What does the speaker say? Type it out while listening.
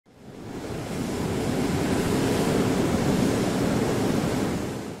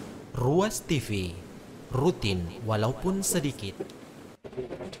Ruwas TV, rutin walaupun sedikit.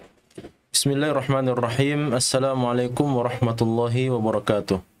 Bismillahirrahmanirrahim. Assalamualaikum warahmatullahi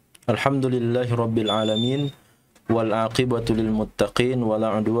wabarakatuh. Alhamdulillahi rabbil alamin, wal aqibatu lil muttaqin,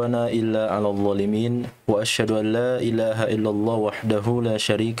 wala udwana illa 'alal zalimin, wa asyhadu an la ilaha illallah wahdahu la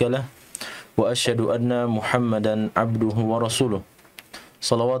syarikalah, wa asyhadu anna Muhammadan abduhu wa rasuluh.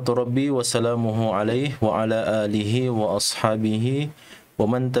 Salawatu rabbi wa salamuhu alaihi wa ala alihi wa ashabihi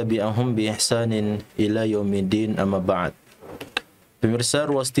wa man tabi'ahum bi ihsanin ila yaumiddin, amma ba'd. Pemirsa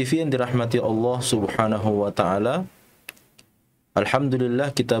Ruwas TV yang dirahmati Allah Subhanahu wa taala, alhamdulillah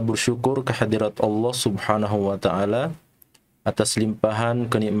kita bersyukur kehadirat Allah Subhanahu wa taala atas limpahan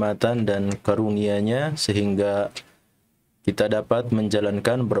kenikmatan dan karunia-Nya sehingga kita dapat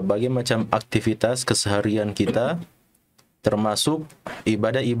menjalankan berbagai macam aktivitas keseharian kita, termasuk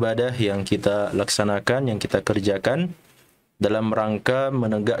ibadah-ibadah yang kita laksanakan, yang kita kerjakan dalam rangka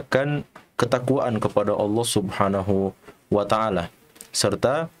menegakkan ketakwaan kepada Allah Subhanahu wa taala,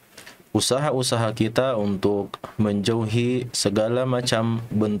 serta usaha-usaha kita untuk menjauhi segala macam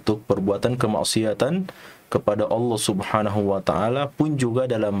bentuk perbuatan kemaksiatan kepada Allah Subhanahu wa taala pun juga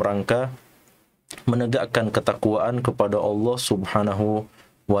dalam rangka menegakkan ketakwaan kepada Allah Subhanahu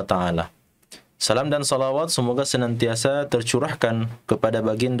wa taala. Salam dan salawat semoga senantiasa tercurahkan kepada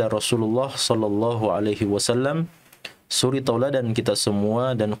baginda Rasulullah sallallahu alaihi wasallam, suri tauladan kita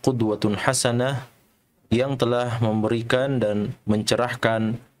semua dan qudwatun hasanah, yang telah memberikan dan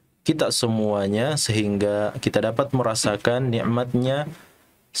mencerahkan kita semuanya sehingga kita dapat merasakan nikmatnya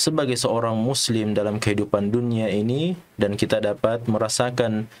sebagai seorang muslim dalam kehidupan dunia ini, dan kita dapat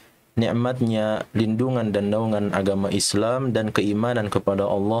merasakan nikmatnya lindungan dan naungan agama Islam dan keimanan kepada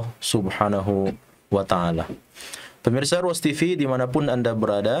Allah Subhanahu wa ta'ala. Pemirsa Ruwas TV dimanapun Anda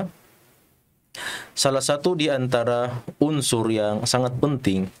berada, salah satu di antara unsur yang sangat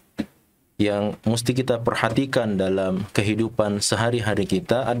penting yang mesti kita perhatikan dalam kehidupan sehari-hari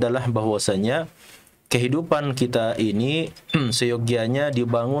kita adalah bahwasanya kehidupan kita ini seyogianya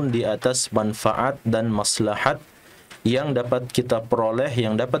dibangun di atas manfaat dan maslahat yang dapat kita peroleh,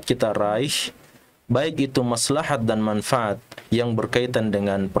 yang dapat kita raih, baik itu maslahat dan manfaat yang berkaitan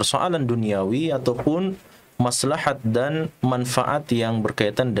dengan persoalan duniawi ataupun maslahat dan manfaat yang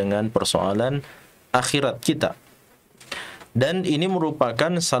berkaitan dengan persoalan akhirat kita. Dan ini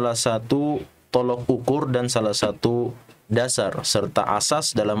merupakan salah satu tolok ukur dan salah satu dasar serta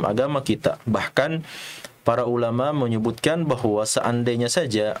asas dalam agama kita. Bahkan para ulama menyebutkan bahwa seandainya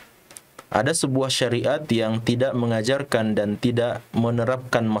saja ada sebuah syariat yang tidak mengajarkan dan tidak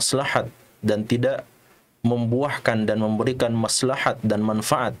menerapkan maslahat dan tidak membuahkan dan memberikan maslahat dan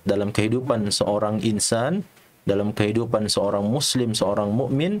manfaat dalam kehidupan seorang insan, dalam kehidupan seorang muslim, seorang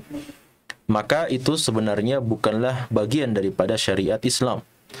mukmin, maka itu sebenarnya bukanlah bagian daripada syariat Islam.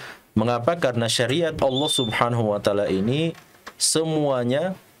 Mengapa? Karena syariat Allah Subhanahu wa taala ini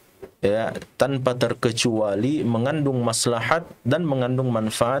semuanya tanpa terkecuali mengandung maslahat dan mengandung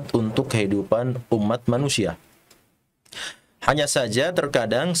manfaat untuk kehidupan umat manusia. Hanya saja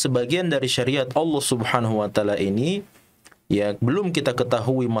terkadang sebagian dari syariat Allah Subhanahu wa taala ini belum kita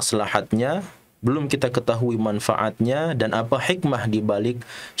ketahui maslahatnya, belum kita ketahui manfaatnya dan apa hikmah di balik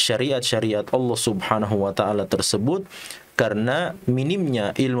syariat-syariat Allah Subhanahu wa taala tersebut, karena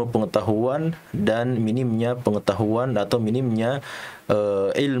minimnya ilmu pengetahuan dan minimnya pengetahuan atau minimnya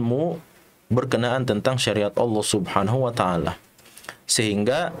ilmu berkenaan tentang syariat Allah Subhanahu wa taala.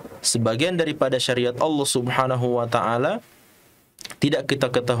 Sehingga sebagian daripada syariat Allah Subhanahu wa taala tidak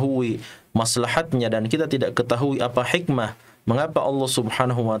kita ketahui maslahatnya dan kita tidak ketahui apa hikmah mengapa Allah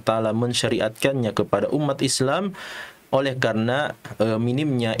Subhanahu wa taala mensyariatkannya kepada umat Islam, oleh karena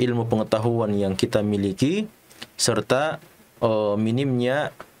minimnya ilmu pengetahuan yang kita miliki serta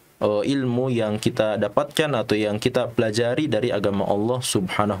minimnya ilmu yang kita dapatkan atau yang kita pelajari dari agama Allah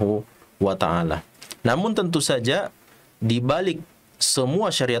Subhanahu wa taala. Namun tentu saja di balik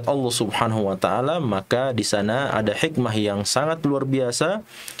semua syariat Allah Subhanahu wa taala, maka di sana ada hikmah yang sangat luar biasa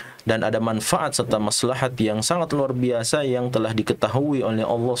dan ada manfaat serta maslahat yang sangat luar biasa yang telah diketahui oleh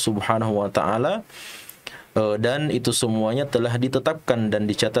Allah Subhanahu wa taala, dan itu semuanya telah ditetapkan dan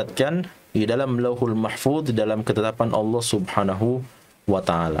dicatatkan di dalam Lauhul Mahfuz, dalam ketetapan Allah Subhanahu wa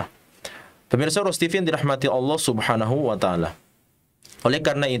taala. Pemirsa Ruwas TV yang dirahmati Allah Subhanahu wa taala. Oleh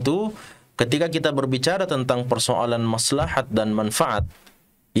karena itu, ketika kita berbicara tentang persoalan maslahat dan manfaat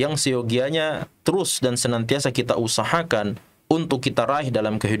yang seyogianya terus dan senantiasa kita usahakan untuk kita raih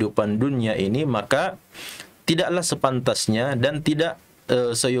dalam kehidupan dunia ini, maka tidaklah sepantasnya dan tidak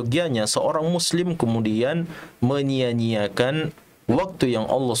seyogianya seorang muslim kemudian menyia-nyiakan waktu yang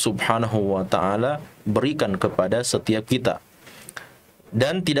Allah Subhanahu wa taala berikan kepada setiap kita.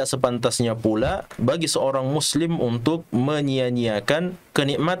 Dan tidak sepantasnya pula bagi seorang muslim untuk menyia-nyiakan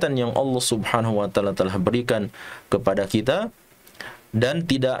kenikmatan yang Allah Subhanahu wa taala telah berikan kepada kita dan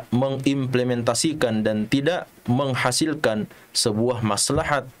tidak mengimplementasikan dan tidak menghasilkan sebuah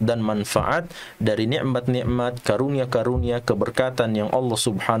maslahat dan manfaat dari nikmat-nikmat, karunia-karunia, keberkatan yang Allah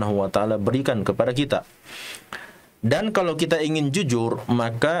Subhanahu wa taala berikan kepada kita. Dan kalau kita ingin jujur,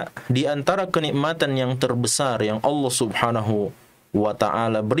 maka di antara kenikmatan yang terbesar yang Allah Subhanahu wa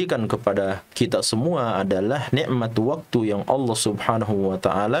ta'ala berikan kepada kita semua adalah nikmat waktu yang Allah Subhanahu wa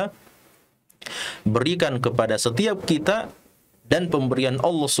ta'ala berikan kepada setiap kita, dan pemberian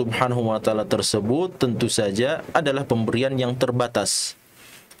Allah Subhanahu wa ta'ala tersebut tentu saja adalah pemberian yang terbatas.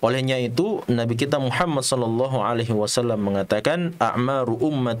 Olehnya itu Nabi kita Muhammad sallallahu alaihi wasallam mengatakan, a'maru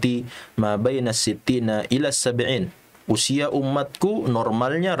ummati ma baina sittina ila sab'in. Usia umatku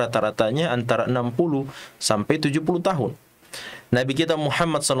normalnya rata-ratanya antara 60 sampai 70 tahun. Nabi kita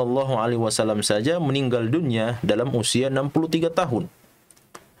Muhammad sallallahu alaihi wasallam saja meninggal dunia dalam usia 63 tahun.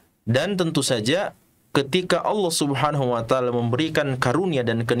 Dan tentu saja ketika Allah Subhanahu wa taala memberikan karunia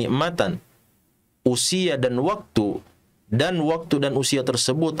dan kenikmatan usia dan waktu dan usia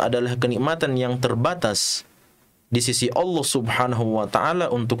tersebut adalah kenikmatan yang terbatas di sisi Allah Subhanahu wa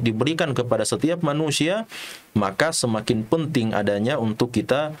taala untuk diberikan kepada setiap manusia, maka semakin penting adanya untuk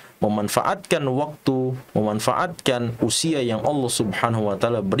kita memanfaatkan waktu, memanfaatkan usia yang Allah Subhanahu wa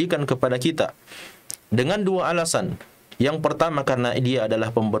taala berikan kepada kita dengan dua alasan. Yang pertama karena dia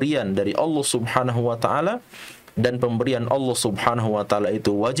adalah pemberian dari Allah Subhanahu wa taala, dan pemberian Allah Subhanahu wa taala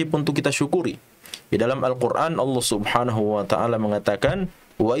itu wajib untuk kita syukuri. Di dalam Al-Qur'an Allah Subhanahu wa taala mengatakan,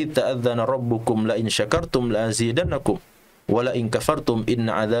 wa idh ta'adzana rabbukum la in syakartum la azidannakum wa la in kafartum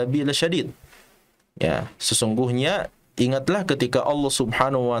inna 'adzabi lasyadid. Ya, sesungguhnya ingatlah ketika Allah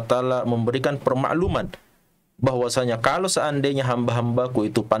Subhanahu wa taala memberikan permakluman bahwasanya kalau seandainya hamba-hambaku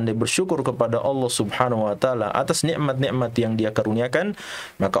itu pandai bersyukur kepada Allah Subhanahu wa taala atas nikmat-nikmat yang Dia karuniakan,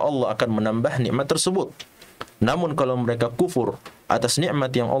 maka Allah akan menambah nikmat tersebut. Namun kalau mereka kufur atas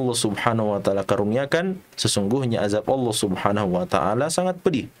nikmat yang Allah Subhanahu wa taala karuniakan, sesungguhnya azab Allah Subhanahu wa taala sangat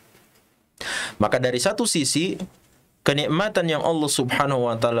pedih. Maka dari satu sisi, kenikmatan yang Allah Subhanahu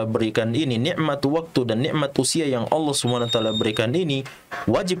wa taala berikan ini, nikmat waktu dan nikmat usia yang Allah Subhanahu wa taala berikan ini,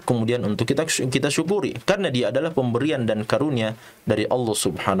 wajib kemudian untuk kita syukuri karena dia adalah pemberian dan karunia dari Allah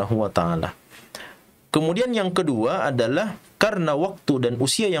Subhanahu wa taala. Kemudian yang kedua adalah karena waktu dan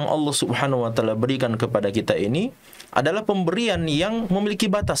usia yang Allah Subhanahu wa taala berikan kepada kita ini adalah pemberian yang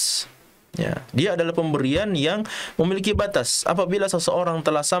memiliki batas. Ya, dia adalah pemberian yang memiliki batas. Apabila seseorang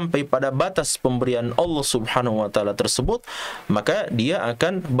telah sampai pada batas pemberian Allah Subhanahu wa taala tersebut, maka dia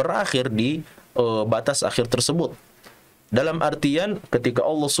akan berakhir di batas akhir tersebut. Dalam artian ketika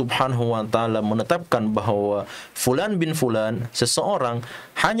Allah Subhanahu wa taala menetapkan bahwa fulan bin fulan, seseorang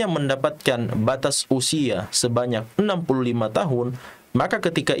hanya mendapatkan batas usia sebanyak 65 tahun, maka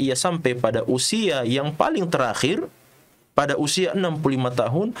ketika ia sampai pada usia yang paling terakhir, pada usia 65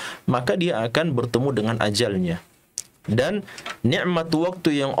 tahun, maka dia akan bertemu dengan ajalnya. Dan nikmat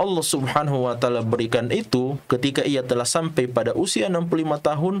waktu yang Allah Subhanahu wa taala berikan itu ketika ia telah sampai pada usia 65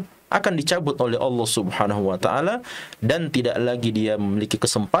 tahun akan dicabut oleh Allah Subhanahu wa taala, dan tidak lagi dia memiliki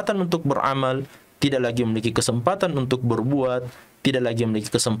kesempatan untuk beramal, tidak lagi memiliki kesempatan untuk berbuat, tidak lagi memiliki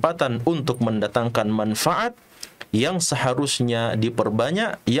kesempatan untuk mendatangkan manfaat yang seharusnya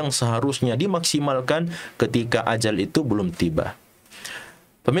diperbanyak, yang seharusnya dimaksimalkan ketika ajal itu belum tiba.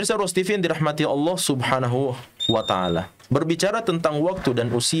 Pemirsa Ruwas TV yang dirahmati Allah Subhanahu wa taala, berbicara tentang waktu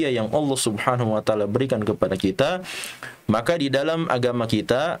dan usia yang Allah Subhanahu wa taala berikan kepada kita, maka di dalam agama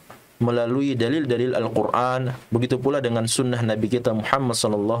kita melalui dalil-dalil Al-Quran, begitu pula dengan sunnah Nabi kita Muhammad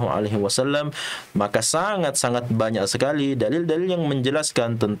sallallahu alaihi wasallam, maka sangat-sangat banyak sekali dalil-dalil yang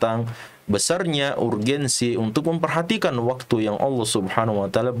menjelaskan tentang besarnya urgensi untuk memperhatikan waktu yang Allah Subhanahu wa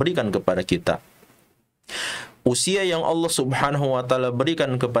taala berikan kepada kita. Usia yang Allah Subhanahu wa taala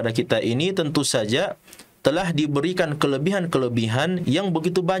berikan kepada kita ini tentu saja telah diberikan kelebihan-kelebihan yang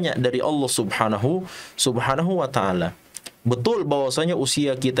begitu banyak dari Allah Subhanahu wa taala. Betul bahwasanya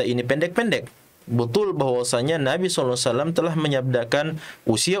usia kita ini pendek-pendek. Betul bahwasanya Nabi SAW telah menyabdakan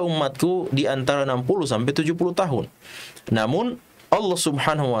usia umatku di antara 60 sampai 70 tahun. Namun Allah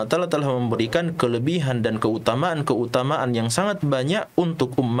Subhanahu wa taala telah memberikan kelebihan dan keutamaan-keutamaan yang sangat banyak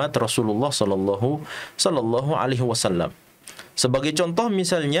untuk umat Rasulullah sallallahu alaihi wasallam. Sebagai contoh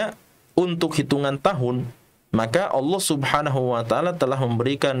misalnya untuk hitungan tahun, maka Allah Subhanahu wa taala telah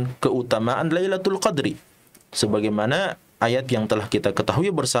memberikan keutamaan Lailatul Qadri sebagaimana ayat yang telah kita ketahui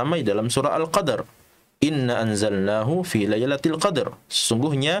bersama di dalam surah Al-Qadar. Inna anzalnahu fi lailatul qadr.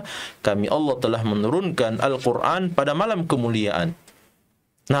 Sesungguhnya kami Allah telah menurunkan Al-Quran pada malam kemuliaan.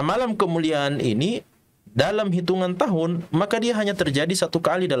 Nah, malam kemuliaan ini dalam hitungan tahun, maka dia hanya terjadi 1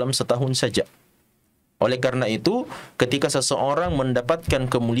 kali dalam setahun saja. Oleh karena itu, ketika seseorang mendapatkan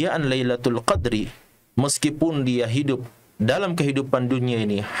kemuliaan Lailatul Qadri, meskipun dia hidup dalam kehidupan dunia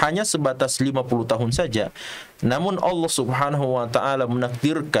ini hanya sebatas 50 tahun saja, namun Allah Subhanahu wa taala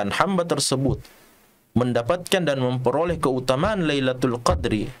menakdirkan hamba tersebut mendapatkan dan memperoleh keutamaan Lailatul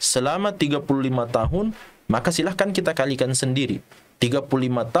Qadri selama 35 tahun, maka silahkan kita kalikan sendiri. 35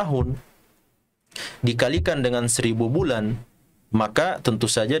 tahun dikalikan dengan 1000 bulan, maka tentu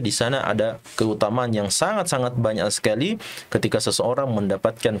saja di sana ada keutamaan yang sangat-sangat banyak sekali ketika seseorang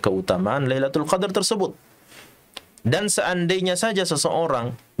mendapatkan keutamaan Lailatul Qadar tersebut. Dan seandainya saja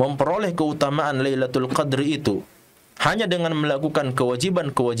seseorang memperoleh keutamaan Lailatul Qadri itu hanya dengan melakukan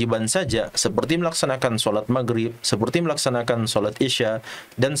kewajiban-kewajiban saja, seperti melaksanakan sholat maghrib, seperti melaksanakan sholat isya,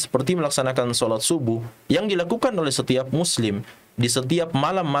 dan seperti melaksanakan sholat subuh, yang dilakukan oleh setiap muslim di setiap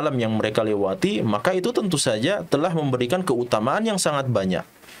malam-malam yang mereka lewati, maka itu tentu saja telah memberikan keutamaan yang sangat banyak.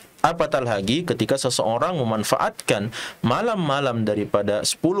 Apatah lagi ketika seseorang memanfaatkan malam-malam daripada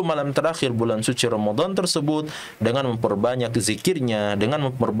 10 malam terakhir bulan suci Ramadan tersebut dengan memperbanyak zikirnya,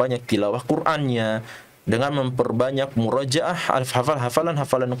 dengan memperbanyak tilawah Qur'annya, dengan memperbanyak murajaah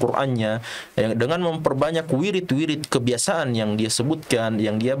hafalan-hafalan Qur'annya, dengan memperbanyak wirid-wirid kebiasaan yang dia sebutkan,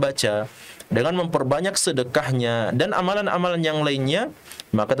 yang dia baca, dengan memperbanyak sedekahnya dan amalan-amalan yang lainnya,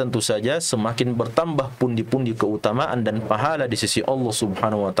 maka tentu saja semakin bertambah pundi-pundi keutamaan dan pahala di sisi Allah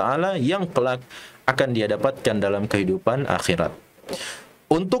Subhanahu wa taala yang kelak akan dia dapatkan dalam kehidupan akhirat.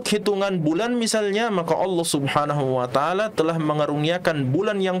 Untuk hitungan bulan misalnya, maka Allah Subhanahu wa taala telah mengaruniakan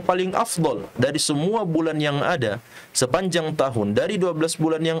bulan yang paling afdol dari semua bulan yang ada sepanjang tahun. Dari 12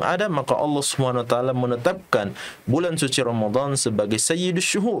 bulan yang ada, maka Allah Subhanahu wa taala menetapkan bulan suci Ramadan sebagai sayyidus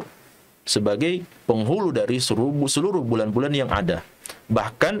syuhur, sebagai penghulu dari seluruh bulan-bulan yang ada.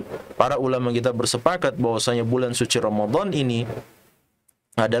 Bahkan para ulama kita bersepakat bahwasanya bulan suci Ramadan ini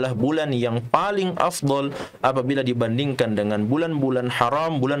adalah bulan yang paling afdol apabila dibandingkan dengan bulan-bulan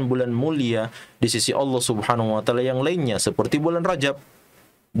haram, bulan-bulan mulia di sisi Allah Subhanahu wa taala yang lainnya, seperti bulan Rajab,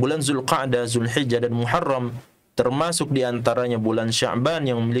 bulan Zulqa'dah, Zulhijjah dan Muharram, termasuk di antaranya bulan Sya'ban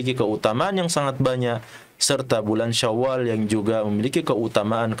yang memiliki keutamaan yang sangat banyak, serta bulan Syawal yang juga memiliki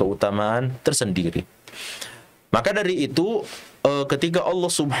keutamaan-keutamaan tersendiri. Maka dari itu, ketika Allah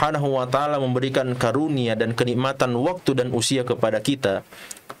Subhanahu wa taala memberikan karunia dan kenikmatan waktu dan usia kepada kita,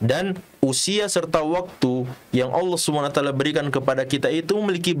 dan usia serta waktu yang Allah Subhanahu wa taala berikan kepada kita itu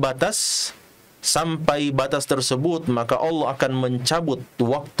memiliki batas, sampai batas tersebut maka Allah akan mencabut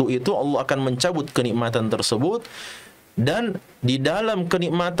waktu itu, Allah akan mencabut kenikmatan tersebut. Dan di dalam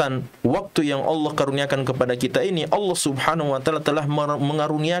kenikmatan waktu yang Allah karuniakan kepada kita ini, Allah Subhanahu wa taala telah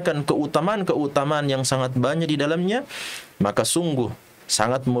mengaruniakan keutamaan-keutamaan yang sangat banyak di dalamnya. Maka sungguh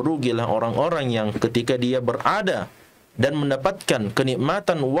sangat merugilah orang-orang yang ketika dia berada dan mendapatkan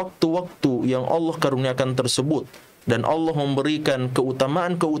kenikmatan waktu-waktu yang Allah karuniakan tersebut, dan Allah memberikan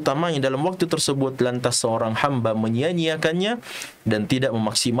keutamaan-keutamaan dalam waktu tersebut, lantas seorang hamba menyia-nyiakannya dan tidak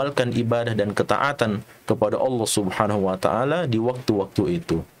memaksimalkan ibadah dan ketaatan kepada Allah Subhanahu wa taala di waktu-waktu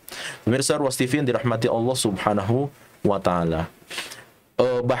itu. Pemirsa Ruwas TV yang dirahmati Allah Subhanahu wa taala.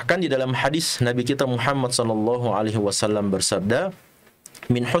 Bahkan di dalam hadis Nabi kita Muhammad sallallahu alaihi wasallam bersabda,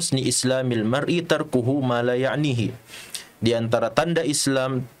 "Min husni islamil mar'i tarkuhu ma la ya'nihi." Di antara tanda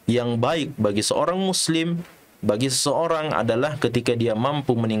Islam yang baik bagi seorang muslim, bagi seseorang adalah ketika dia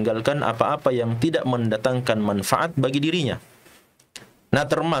mampu meninggalkan apa-apa yang tidak mendatangkan manfaat bagi dirinya. Nah,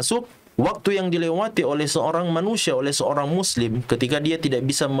 termasuk waktu yang dilewati oleh seorang manusia, oleh seorang muslim, ketika dia tidak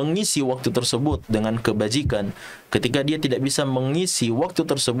bisa mengisi waktu tersebut dengan kebajikan, ketika dia tidak bisa mengisi waktu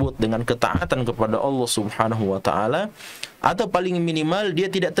tersebut dengan ketaatan kepada Allah Subhanahu wa taala, atau paling minimal dia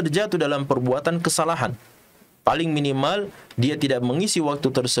tidak terjatuh dalam perbuatan kesalahan. Paling minimal dia tidak mengisi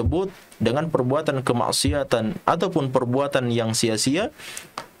waktu tersebut dengan perbuatan kemaksiatan ataupun perbuatan yang sia-sia,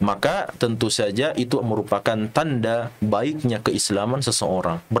 maka tentu saja itu merupakan tanda baiknya keislaman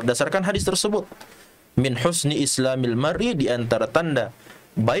seseorang. Berdasarkan hadis tersebut, min husni islamil mar'i, di antara tanda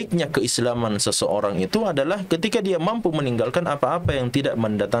baiknya keislaman seseorang itu adalah ketika dia mampu meninggalkan apa-apa yang tidak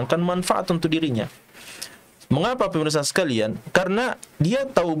mendatangkan manfaat untuk dirinya. Mengapa pemirsa sekalian? Karena dia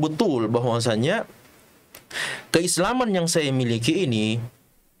tahu betul bahwasanya keislaman yang saya miliki ini,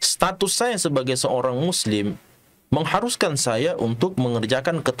 status saya sebagai seorang muslim, mengharuskan saya untuk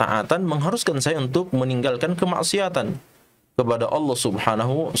mengerjakan ketaatan, mengharuskan saya untuk meninggalkan kemaksiatan kepada Allah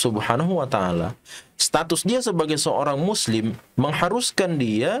Subhanahu wa taala. Status dia sebagai seorang muslim mengharuskan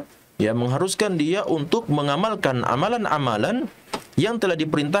dia untuk mengamalkan amalan-amalan yang telah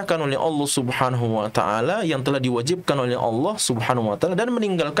diperintahkan oleh Allah Subhanahu wa taala, yang telah diwajibkan oleh Allah Subhanahu wa taala, dan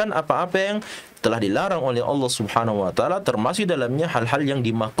meninggalkan apa-apa yang telah dilarang oleh Allah Subhanahu wa taala, termasuk dalamnya hal-hal yang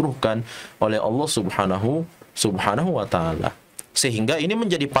dimakruhkan oleh Allah Subhanahu wa taala. Sehingga ini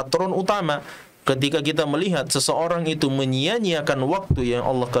menjadi patron utama ketika kita melihat seseorang itu menyia-nyiakan waktu yang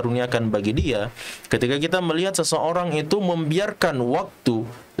Allah karuniakan bagi dia, ketika kita melihat seseorang itu membiarkan waktu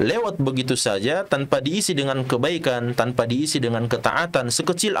lewat begitu saja tanpa diisi dengan kebaikan, tanpa diisi dengan ketaatan,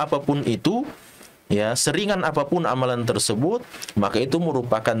 sekecil apapun itu, ya, seringan apapun amalan tersebut, maka itu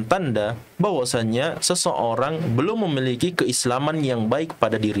merupakan tanda bahwasannya seseorang belum memiliki keislaman yang baik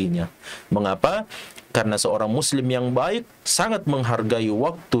pada dirinya. Mengapa? Karena seorang muslim yang baik sangat menghargai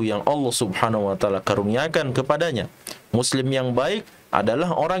waktu yang Allah Subhanahu wa taala karuniakan kepadanya. Muslim yang baik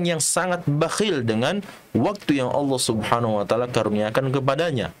adalah orang yang sangat bakhil dengan waktu yang Allah Subhanahu wa taala karuniakan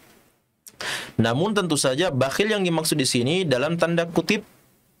kepadanya. Namun tentu saja bakhil yang dimaksud di sini dalam tanda kutip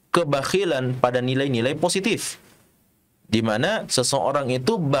kebakhilan pada nilai-nilai positif, di mana seseorang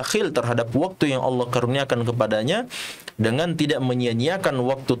itu bakhil terhadap waktu yang Allah karuniakan kepadanya dengan tidak menyia-nyiakan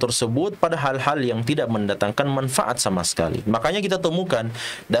waktu tersebut pada hal-hal yang tidak mendatangkan manfaat sama sekali. Makanya kita temukan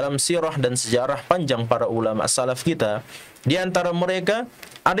dalam sirah dan sejarah panjang para ulama salaf kita, di antara mereka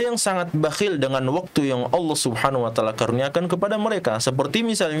ada yang sangat bakhil dengan waktu yang Allah Subhanahu wa taala karuniakan kepada mereka, seperti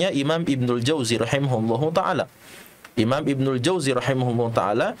misalnya Imam Ibnul Jauzi rahimahullahu taala. Imam Ibnul Jauzi rahimahullah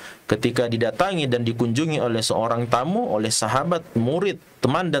ta'ala ketika didatangi dan dikunjungi oleh seorang tamu, oleh sahabat, murid,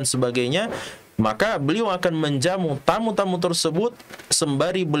 teman dan sebagainya, maka beliau akan menjamu tamu-tamu tersebut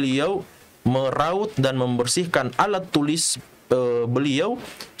sembari beliau meraut dan membersihkan alat tulis beliau,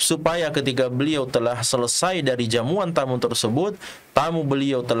 supaya ketika beliau telah selesai dari jamuan tamu tersebut, tamu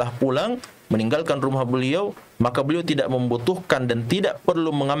beliau telah pulang meninggalkan rumah beliau, maka beliau tidak membutuhkan dan tidak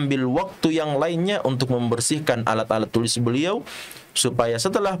perlu mengambil waktu yang lainnya untuk membersihkan alat-alat tulis beliau, supaya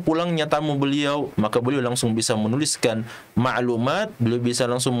setelah pulangnya tamu beliau, maka beliau langsung bisa menuliskan maklumat, beliau bisa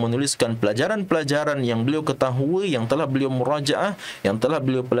langsung menuliskan pelajaran-pelajaran yang beliau ketahui, yang telah beliau murajaah, yang telah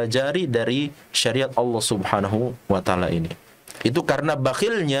beliau pelajari dari syariat Allah Subhanahu wa taala ini. Itu karena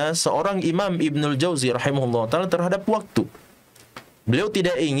bakhilnya seorang Imam Ibnul Jauzi rahimahullah ta'ala terhadap waktu. Beliau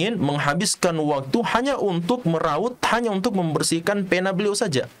tidak ingin menghabiskan waktu hanya untuk meraut, hanya untuk membersihkan pena beliau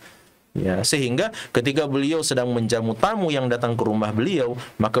saja. Ya, sehingga ketika beliau sedang menjamu tamu yang datang ke rumah beliau,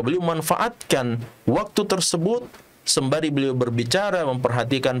 maka beliau manfaatkan waktu tersebut sembari beliau berbicara,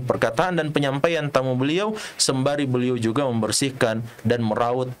 memperhatikan perkataan dan penyampaian tamu beliau, sembari beliau juga membersihkan dan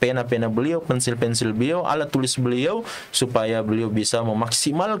meraut pena-pena beliau, pensil-pensil beliau, alat tulis beliau, supaya beliau bisa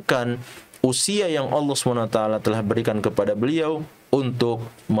memaksimalkan usia yang Allah SWT telah berikan kepada beliau untuk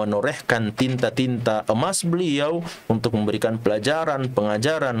menorehkan tinta-tinta emas beliau untuk memberikan pelajaran,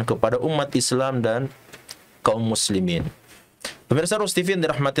 pengajaran kepada umat Islam dan kaum muslimin. Pemirsa Ruwas TV yang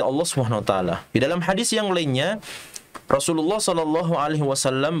dirahmati Allah SWT, di dalam hadis yang lainnya Rasulullah sallallahu alaihi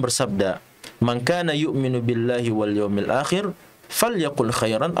wasallam bersabda, "Man kana yu'minu billahi wal yawmil akhir falyaqul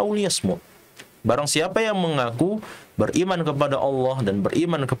khairan aw liyasmut." Barang siapa yang mengaku beriman kepada Allah dan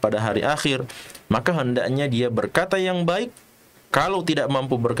beriman kepada hari akhir, maka hendaknya dia berkata yang baik. Kalau tidak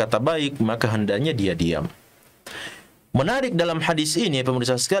mampu berkata baik, maka hendaknya dia diam. Menarik dalam hadis ini,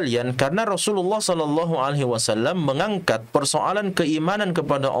 pemirsa sekalian, karena Rasulullah sallallahu alaihi wasallam mengangkat persoalan keimanan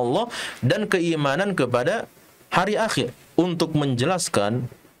kepada Allah dan keimanan kepada hari akhir untuk menjelaskan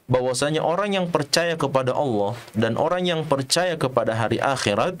bahwasanya orang yang percaya kepada Allah dan orang yang percaya kepada hari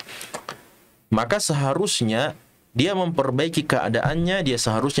akhirat, maka seharusnya dia memperbaiki keadaannya,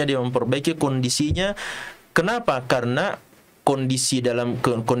 seharusnya dia memperbaiki kondisinya. Kenapa? Karena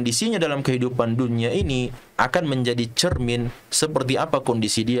kondisinya dalam kehidupan dunia ini akan menjadi cermin seperti apa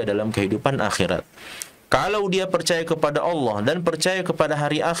kondisi dia dalam kehidupan akhirat. Kalau dia percaya kepada Allah dan percaya kepada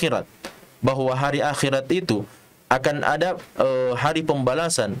hari akhirat, bahwa hari akhirat itu akan ada hari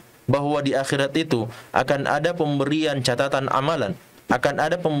pembalasan, bahwa di akhirat itu akan ada pemberian catatan amalan, akan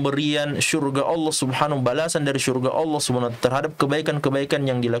ada pemberian syurga Allah Subhanahu, balasan dari syurga Allah Subhanahu terhadap kebaikan-kebaikan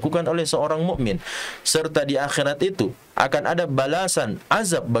yang dilakukan oleh seorang mukmin. Serta di akhirat itu akan ada balasan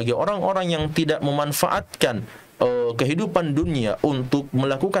azab bagi orang-orang yang tidak memanfaatkan kehidupan dunia untuk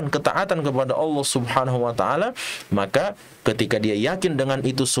melakukan ketaatan kepada Allah Subhanahu wa taala. Maka ketika dia yakin dengan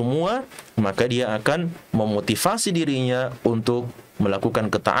itu semua, maka dia akan memotivasi dirinya untuk melakukan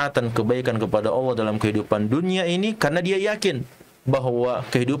ketaatan kebaikan kepada Allah dalam kehidupan dunia ini, karena dia yakin bahwa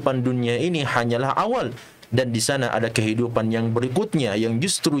kehidupan dunia ini hanyalah awal dan di sana ada kehidupan yang berikutnya yang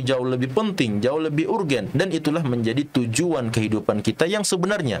justru jauh lebih penting, jauh lebih urgen, dan itulah menjadi tujuan kehidupan kita yang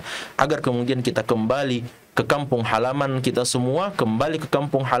sebenarnya, agar kemudian kita kembali ke kampung halaman kita semua, kembali ke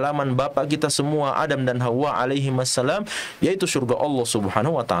kampung halaman bapak kita semua, Adam dan Hawa alaihi wassalam, yaitu surga Allah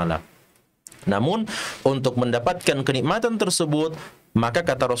Subhanahu wa taala. Namun untuk mendapatkan kenikmatan tersebut, maka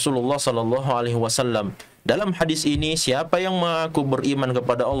kata Rasulullah sallallahu alaihi wasallam dalam hadis ini, siapa yang mengaku beriman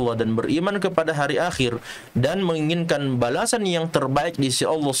kepada Allah dan beriman kepada hari akhir dan menginginkan balasan yang terbaik di sisi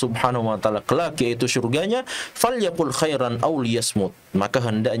Allah Subhanahu wa taala kelak, yaitu surganya, falyaqul khairan aw liyasmut, maka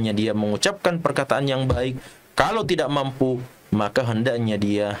hendaknya dia mengucapkan perkataan yang baik. Kalau tidak mampu, maka hendaknya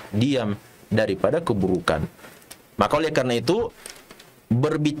dia diam daripada keburukan. Maka oleh karena itu,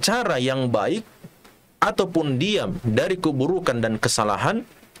 berbicara yang baik ataupun diam dari keburukan dan kesalahan,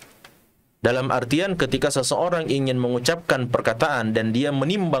 dalam artian ketika seseorang ingin mengucapkan perkataan dan dia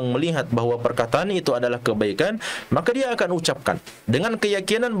menimbang melihat bahwa perkataan itu adalah kebaikan, maka dia akan ucapkan dengan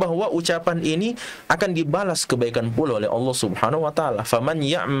keyakinan bahwa ucapan ini akan dibalas kebaikan pula oleh Allah Subhanahu wa taala. Faman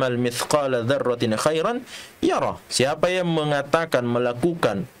ya'mal mithqala dzarratin khairan yarah. Siapa yang mengatakan,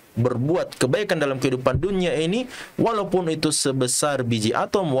 melakukan, berbuat kebaikan dalam kehidupan dunia ini, walaupun itu sebesar biji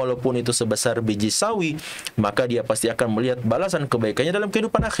atom, walaupun itu sebesar biji sawi, maka dia pasti akan melihat balasan kebaikannya dalam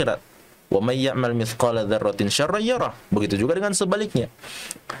kehidupan akhirat. Wa may ya'mal mithqala dzarratin syarran yarah. Begitu juga dengan sebaliknya.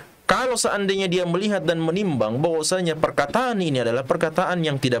 Kalau seandainya dia melihat dan menimbang bahwasanya perkataan ini adalah perkataan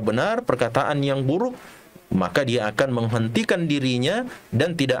yang tidak benar, perkataan yang buruk, maka dia akan menghentikan dirinya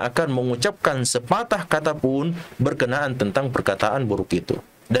dan tidak akan mengucapkan sepatah kata pun berkenaan tentang perkataan buruk itu.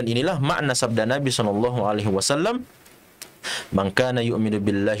 Dan inilah makna sabda Nabi SAW, man kana yu'minu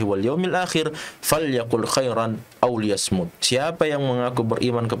billahi wal yawmil akhir falyaqul khairan aw liyasmut. Siapa yang mengaku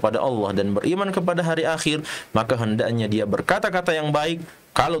beriman kepada Allah dan beriman kepada hari akhir, maka hendaknya dia berkata-kata yang baik.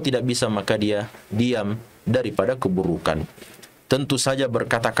 Kalau tidak bisa, maka dia diam daripada keburukan. Tentu saja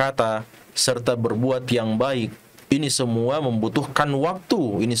berkata-kata serta berbuat yang baik, ini semua membutuhkan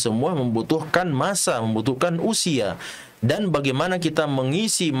waktu, ini semua membutuhkan masa, membutuhkan usia. Dan bagaimana kita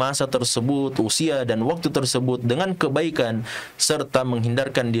mengisi masa tersebut, usia dan waktu tersebut dengan kebaikan, serta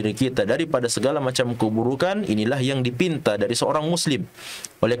menghindarkan diri kita daripada segala macam keburukan, inilah yang dipinta dari seorang muslim.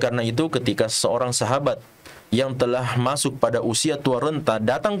 Oleh karena itu, ketika seorang sahabat yang telah masuk pada usia tua renta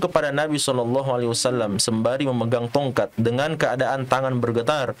datang kepada Nabi SAW sembari memegang tongkat dengan keadaan tangan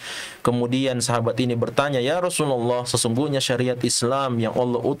bergetar. Kemudian sahabat ini bertanya, "Ya Rasulullah, sesungguhnya syariat Islam yang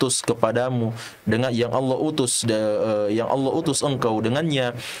Allah utus kepadamu, dengan yang Allah utus engkau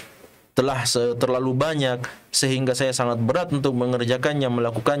dengannya telah terlalu banyak sehingga saya sangat berat untuk mengerjakannya,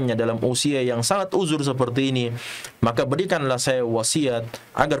 melakukannya dalam usia yang sangat uzur seperti ini. Maka berikanlah saya wasiat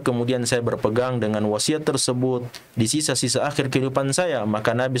agar kemudian saya berpegang dengan wasiat tersebut di sisa-sisa akhir kehidupan saya."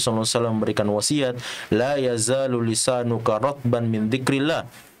 Maka Nabi SAW memberikan wasiat, "La yazalu lisanuka ratban min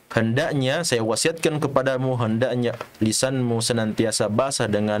dzikrillah." Hendaknya saya wasiatkan kepadamu, hendaknya lisanmu senantiasa basah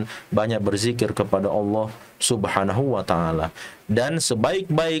dengan banyak berzikir kepada Allah Subhanahu wa taala. Dan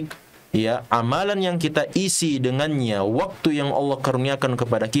sebaik-baik amalan yang kita isi dengannya, waktu yang Allah karuniakan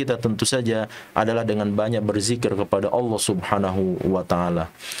kepada kita tentu saja adalah dengan banyak berzikir kepada Allah Subhanahu wa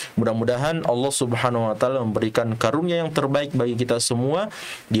taala. Mudah-mudahan Allah Subhanahu wa taala memberikan karunia yang terbaik bagi kita semua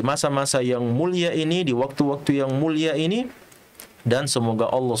di masa-masa yang mulia ini, di waktu-waktu yang mulia ini. Dan semoga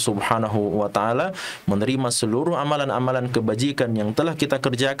Allah Subhanahu wa ta'ala menerima seluruh amalan-amalan kebajikan yang telah kita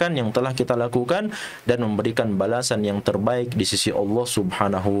kerjakan, yang telah kita lakukan, dan memberikan balasan yang terbaik di sisi Allah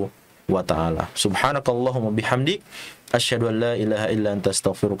Subhanahu wa ta'ala. Subhanakallahumma bihamdik, asyhadu an la ilaha illa anta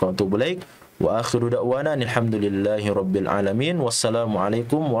astaghfiruka wa atubu ilaik. Wa akhiru da'wana alhamdulillahi rabbil alamin.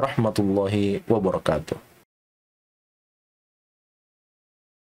 Wassalamualaikum warahmatullahi wabarakatuh.